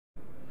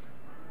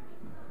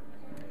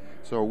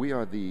So we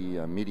are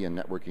the Media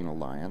Networking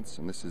Alliance,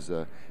 and this is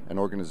an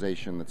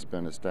organization that's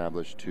been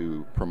established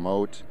to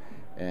promote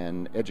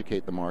and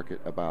educate the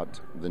market about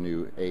the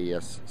new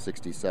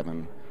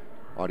AES67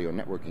 audio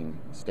networking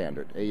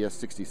standard.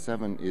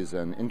 AES67 is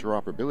an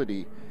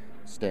interoperability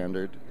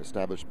standard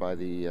established by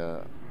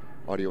the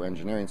Audio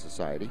Engineering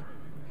Society.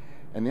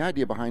 And the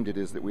idea behind it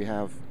is that we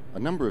have a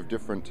number of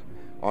different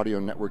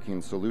audio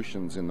networking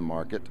solutions in the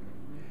market,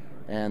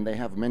 and they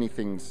have many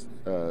things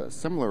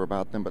similar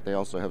about them, but they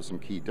also have some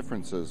key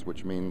differences,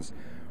 which means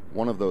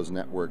one of those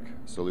network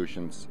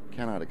solutions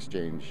cannot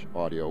exchange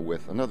audio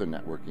with another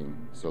networking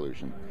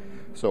solution.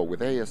 So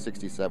with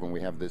AES67,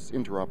 we have this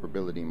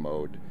interoperability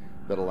mode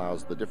that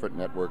allows the different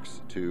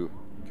networks to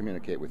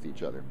communicate with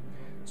each other.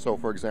 So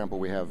for example,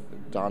 we have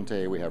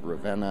Dante, we have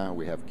Ravenna,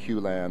 we have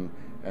QLAN,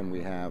 and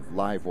we have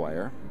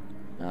Livewire.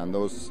 And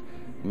those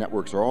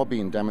networks are all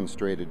being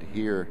demonstrated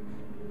here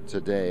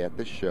today at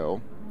this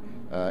show,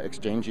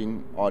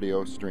 exchanging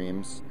audio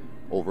streams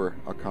over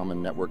a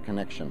common network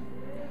connection.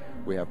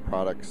 We have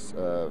products,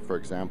 for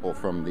example,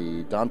 from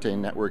the Dante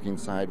networking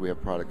side, we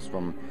have products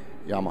from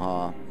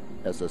Yamaha,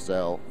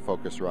 SSL,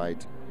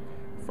 Focusrite.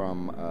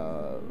 From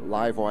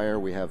Livewire,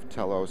 we have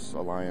Telos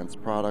Alliance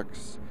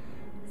products.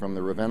 From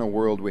the Ravenna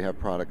world, we have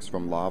products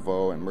from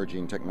Lavo and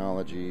Merging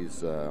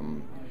Technologies,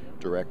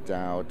 Direct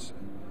Out.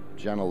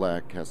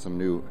 Genelec has some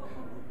new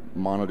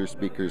monitor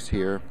speakers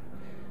here,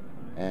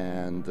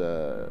 and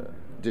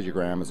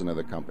Digigram is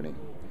another company.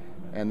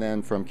 And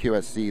then from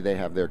QSC, they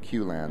have their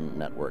QLAN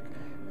network.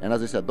 And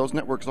as I said, those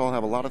networks all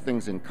have a lot of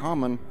things in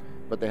common,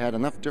 but they had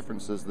enough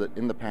differences that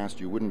in the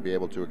past you wouldn't be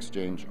able to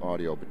exchange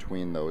audio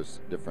between those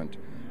different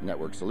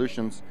network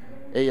solutions.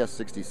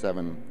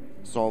 AES67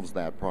 solves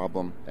that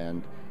problem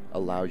and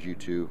allows you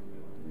to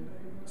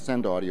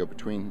send audio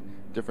between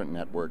different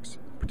networks,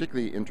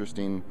 particularly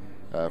interesting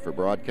for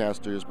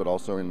broadcasters, but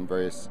also in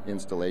various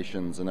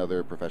installations and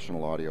other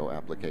professional audio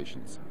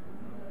applications.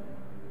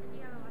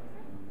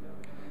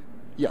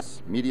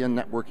 Yes,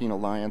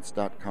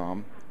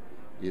 MediaNetworkingAlliance.com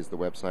is the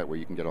website where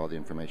you can get all the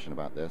information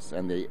about this,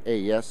 and the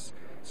AES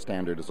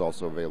standard is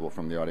also available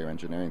from the Audio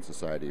Engineering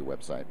Society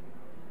website.